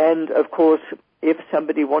 And, of course, if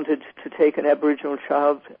somebody wanted to take an Aboriginal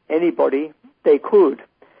child, anybody, they could.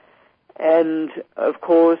 And, of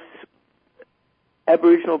course,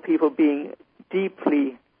 Aboriginal people being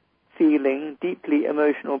deeply feeling, deeply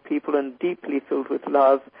emotional people and deeply filled with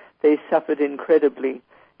love, they suffered incredibly,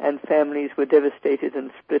 and families were devastated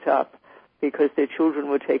and split up because their children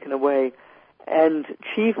were taken away. And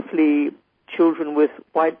chiefly children with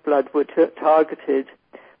white blood were targeted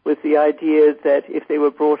with the idea that if they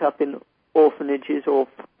were brought up in orphanages or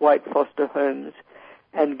white foster homes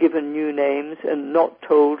and given new names and not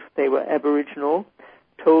told they were Aboriginal,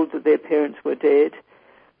 told that their parents were dead,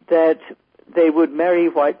 that they would marry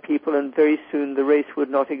white people and very soon the race would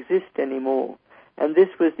not exist anymore. And this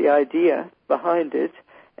was the idea behind it,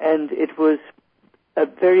 and it was a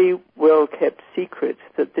very well-kept secret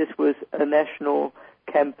that this was a national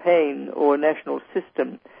campaign or a national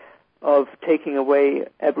system of taking away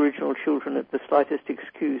Aboriginal children at the slightest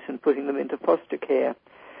excuse and putting them into foster care.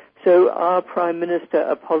 So our Prime Minister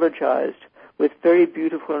apologized with very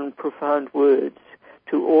beautiful and profound words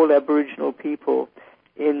to all Aboriginal people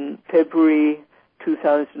in February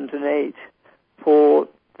 2008 for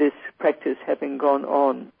this practice having gone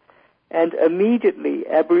on. And immediately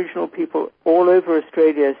Aboriginal people all over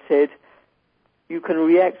Australia said, you can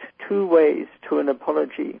react two ways to an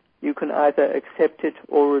apology. You can either accept it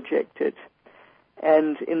or reject it.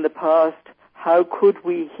 And in the past, how could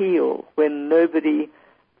we heal when nobody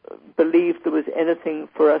believed there was anything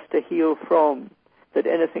for us to heal from, that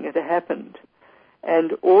anything had happened?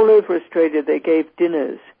 And all over Australia they gave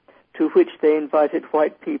dinners to which they invited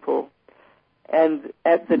white people. And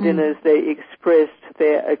at the dinners they expressed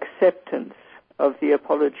their acceptance of the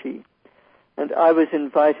apology. And I was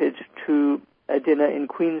invited to a dinner in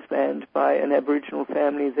Queensland by an Aboriginal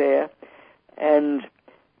family there, and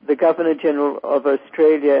the Governor-General of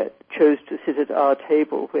Australia chose to sit at our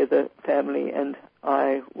table where the family and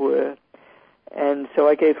I were. And so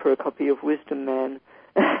I gave her a copy of Wisdom Man.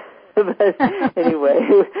 But anyway,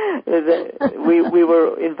 we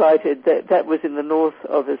were invited. That was in the north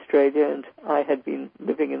of Australia, and I had been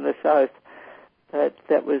living in the south.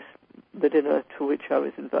 That was the dinner to which I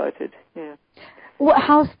was invited. Yeah. Well,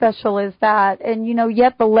 how special is that? And,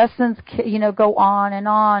 yet the lessons, go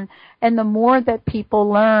on. And the more that people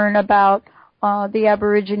learn about the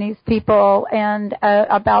Aborigines people and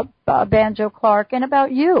about Banjo Clark and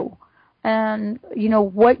about you, and,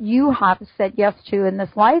 what you have said yes to in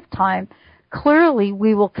this lifetime, clearly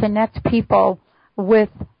we will connect people with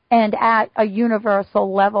and at a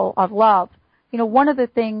universal level of love. One of the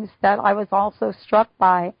things that I was also struck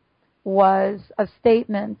by was a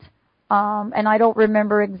statement, and I don't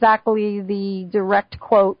remember exactly the direct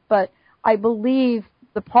quote, but I believe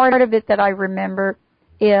the part of it that I remember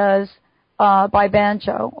is by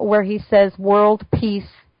Banjo, where he says, world peace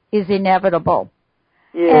is inevitable.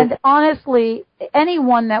 Yes. And honestly,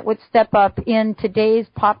 anyone that would step up in today's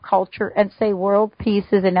pop culture and say world peace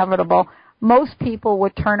is inevitable, most people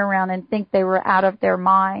would turn around and think they were out of their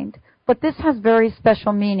mind. But this has very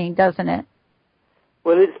special meaning, doesn't it?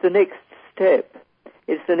 Well, it's the next step.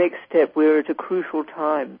 It's the next step. We're at a crucial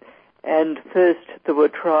time. And first there were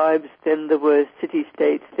tribes, then there were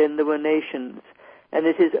city-states, then there were nations. And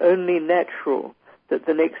it is only natural that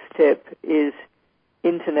the next step is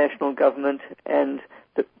international government and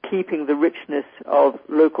keeping the richness of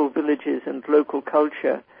local villages and local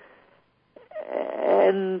culture.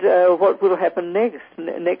 And what will happen next?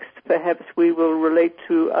 Next, perhaps we will relate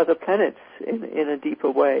to other planets in a deeper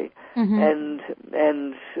way. Mm-hmm.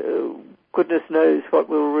 And goodness knows what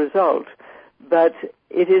will result. But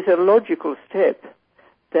it is a logical step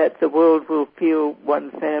that the world will feel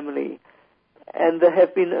one family. And there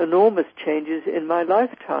have been enormous changes in my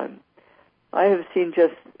lifetime. I have seen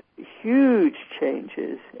just huge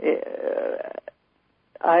changes.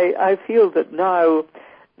 I feel that now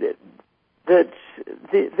that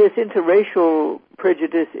this interracial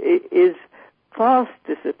prejudice is fast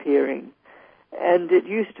disappearing, and it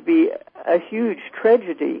used to be a huge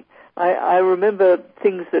tragedy. I remember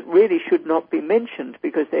things that really should not be mentioned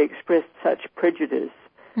because they expressed such prejudice.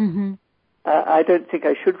 Mm-hmm. I don't think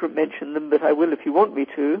I should mention them, but I will if you want me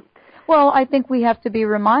to. Well, I think we have to be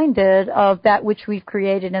reminded of that which we've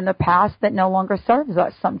created in the past that no longer serves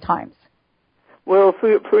us sometimes. Well,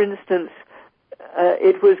 for instance,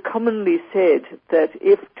 it was commonly said that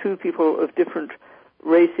if two people of different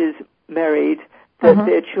races married, that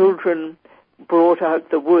their children brought out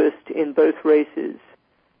the worst in both races.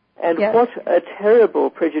 And what a terrible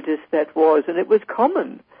prejudice that was. And it was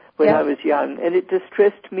common when I was young, and it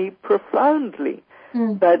distressed me profoundly.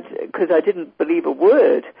 But because I didn't believe a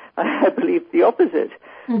word, I believed the opposite.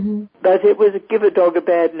 But it was give a dog a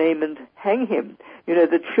bad name and hang him. You know,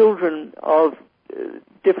 the children of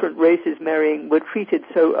different races marrying were treated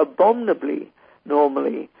so abominably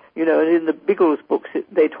normally. You know, and in the Biggles books,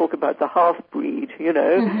 they talk about the half-breed, you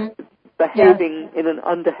know, behaving in an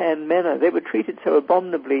underhand manner. They were treated so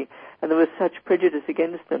abominably, and there was such prejudice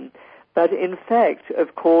against them. But in fact,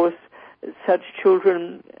 of course, such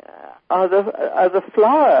children are the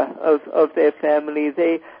flower of their family.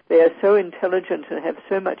 They are so intelligent and have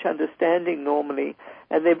so much understanding normally,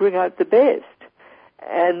 and they bring out the best.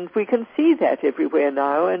 And we can see that everywhere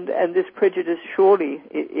now, and this prejudice surely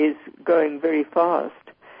is going very fast.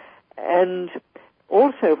 And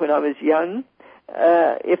also when I was young,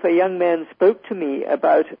 if a young man spoke to me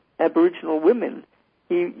about Aboriginal women,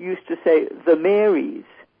 he used to say, the Marys.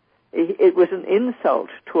 It was an insult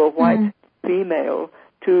to a white female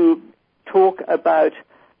to talk about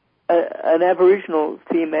an Aboriginal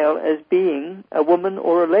female as being a woman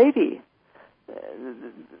or a lady.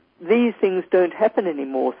 These things don't happen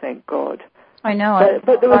anymore, thank God. I know.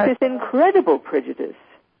 But there was this incredible prejudice.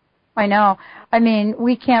 I know. I mean,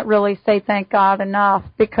 we can't really say thank God enough,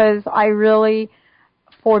 because I really,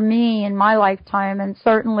 for me in my lifetime, and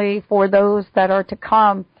certainly for those that are to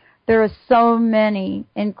come, there are so many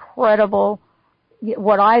incredible,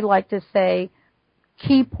 what I'd like to say,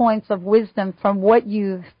 key points of wisdom from what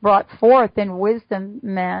you've brought forth in Wisdom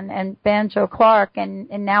Men and Banjo Clark and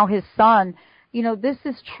now his son. You know, this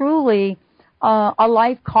is truly a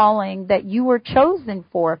life calling that you were chosen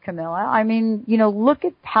for, Camilla. I mean, you know, look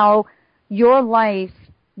at how your life,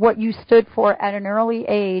 what you stood for at an early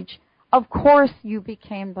age. Of course you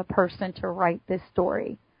became the person to write this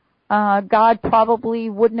story. God probably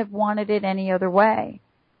wouldn't have wanted it any other way.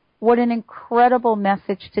 What an incredible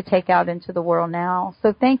message to take out into the world now.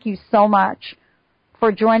 So thank you so much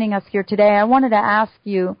for joining us here today. I wanted to ask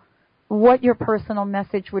you what your personal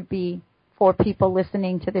message would be for people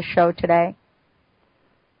listening to the show today.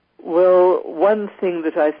 Well, one thing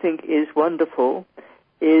that I think is wonderful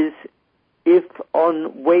is if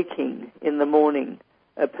on waking in the morning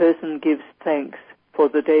a person gives thanks for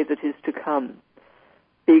the day that is to come.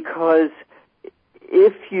 Because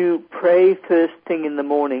if you pray first thing in the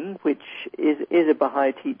morning, which is a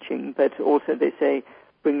Baha'i teaching, but also they say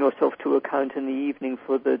bring yourself to account in the evening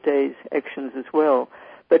for the day's actions as well.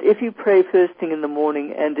 But if you pray first thing in the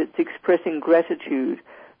morning and it's expressing gratitude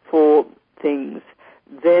for things,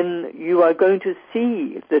 then you are going to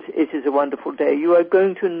see that it is a wonderful day. You are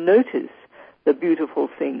going to notice the beautiful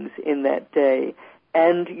things in that day,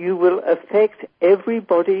 and you will affect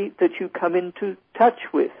everybody that you come into touch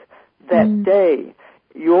with that day.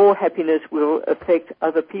 Your happiness will affect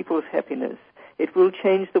other people's happiness. It will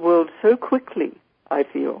change the world so quickly, I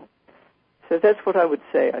feel. So that's what I would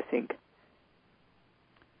say, I think.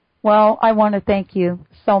 Well, I want to thank you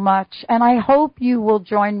so much, and I hope you will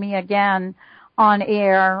join me again on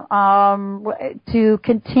air to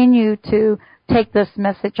continue to take this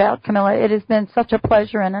message out, Camilla. It has been such a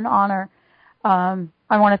pleasure and an honor. I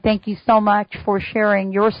want to thank you so much for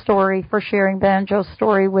sharing your story, for sharing Banjo's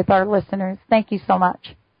story with our listeners. Thank you so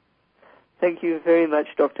much. Thank you very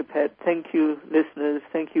much, Dr. Pat. Thank you, listeners.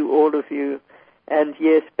 Thank you, all of you. And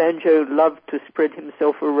yes, Banjo loved to spread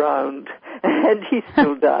himself around, and he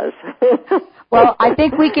still does. Well, I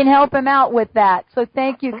think we can help him out with that. So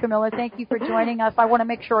thank you, Camilla. Thank you for joining us. I want to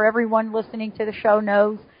make sure everyone listening to the show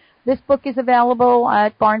knows this book is available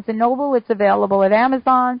at Barnes & Noble. It's available at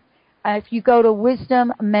Amazon. If you go to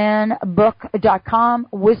wisdommanbook.com,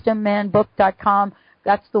 wisdommanbook.com,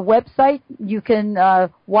 that's the website. You can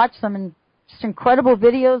watch some just incredible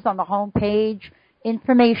videos on the home page,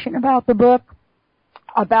 information about the book,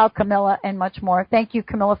 about Camilla, and much more. Thank you,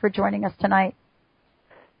 Camilla, for joining us tonight.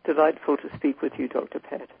 Delightful to speak with you, Dr.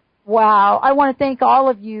 Pat. Wow. I want to thank all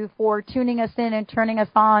of you for tuning us in and turning us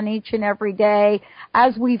on each and every day.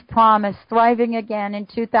 As we've promised, Thriving Again in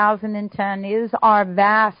 2010 is our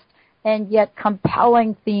vast and yet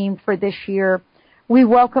compelling theme for this year. We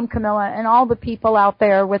welcome Camilla and all the people out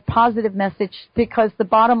there with positive message, because the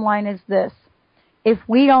bottom line is this. If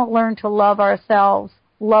we don't learn to love ourselves,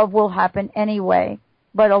 love will happen anyway.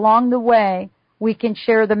 But along the way, we can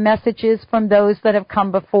share the messages from those that have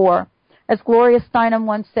come before. As Gloria Steinem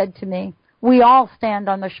once said to me, we all stand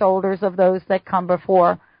on the shoulders of those that come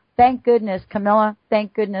before. Thank goodness Camilla,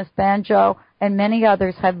 thank goodness Banjo, and many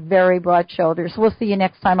others have very broad shoulders. We'll see you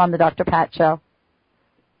next time on the Dr. Pat Show.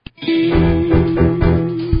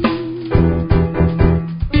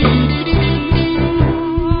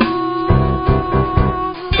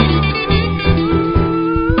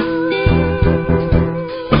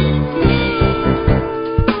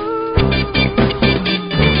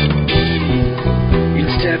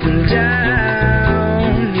 Stepping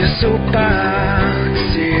down your soapbox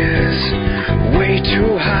is way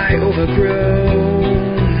too high, overgrown.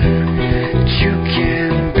 You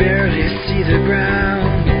can barely see the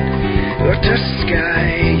ground or touch the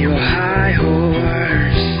sky. Your high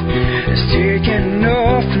horse is taken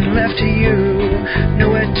off and left to you,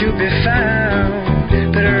 nowhere to be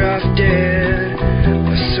found. Better off dead,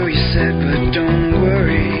 or so you said, but don't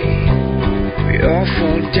worry, we all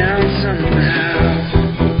fall down somehow.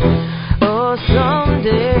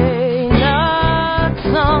 Someday, not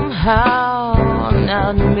somehow,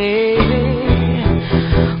 not maybe,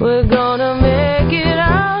 we're gonna make it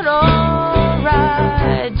out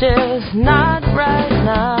alright, just not right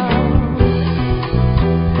now.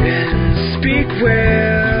 And speak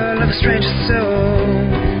well of a stranger's soul,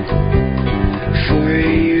 for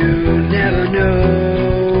you never know